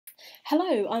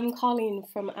Hello, I'm Karlene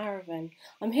from ARAVUN.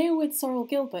 I'm here with Sorrel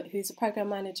GIlbert, who's a program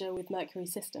manager with Mercury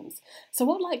Systems. So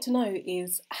what I'd like to know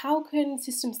is, how can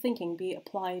systems thinking be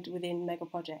applied within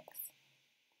megaprojects?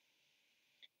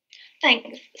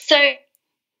 Thanks.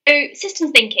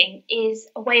 Systems thinking is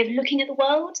a way of looking at the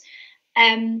world.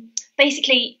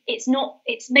 Basically, it's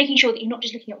making sure that you're not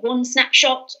just looking at one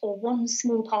snapshot or one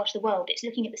small part of the world. It's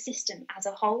looking at the system as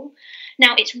a whole.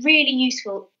 Now, it's really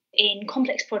useful in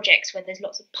complex projects where there's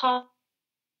lots of parts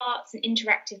and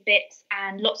interactive bits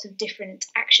and lots of different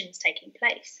actions taking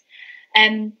place.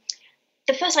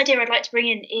 The first idea I'd like to bring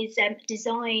in is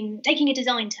taking a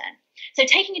design turn. So,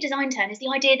 taking a design turn is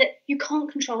the idea that you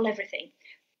can't control everything,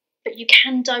 but you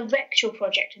can direct your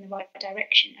project in the right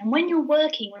direction. And when you're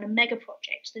working on a mega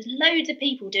project, there's loads of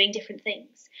people doing different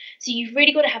things. So you've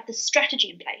really got to have the strategy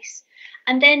in place.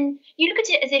 And then you look at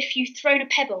it as if you've thrown a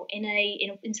pebble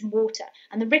in some water,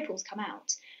 and the ripples come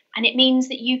out. And it means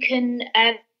that you can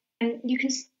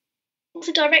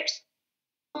also direct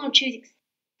and choose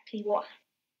exactly what.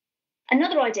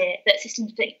 Another idea that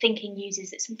systems thinking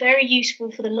uses that's very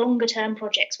useful for the longer term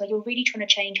projects where you're really trying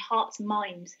to change hearts and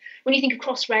minds. When you think of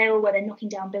Crossrail, where they're knocking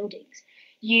down buildings,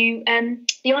 the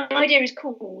idea is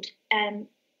called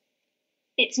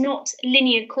it's not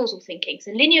linear causal thinking.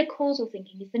 So linear causal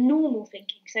thinking is the normal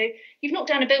thinking. So you've knocked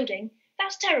down a building,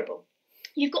 that's terrible.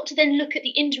 You've got to then look at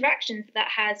the interactions that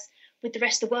has with the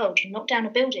rest of the world. You knock down a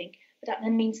building, but that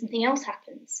then means something else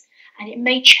happens, and it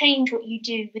may change what you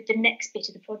do with the next bit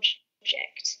of the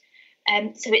project.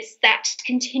 So it's that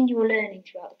continual learning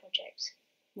throughout the project.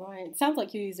 Right, it sounds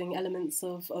like you're using elements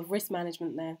of risk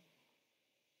management there.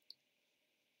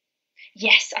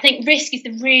 Yes, I think risk is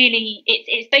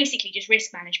it's basically just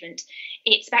risk management.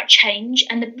 It's about change,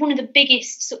 and one of the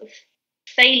biggest sort of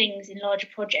failings in larger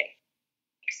projects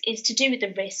is to do with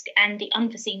the risk and the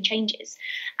unforeseen changes.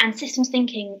 And systems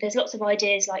thinking, there's lots of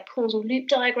ideas like causal loop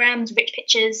diagrams, rich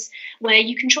pictures, where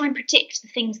you can try and predict the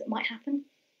things that might happen.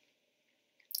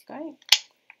 Great.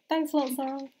 Thanks a lot,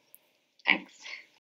 Sarah. Thanks.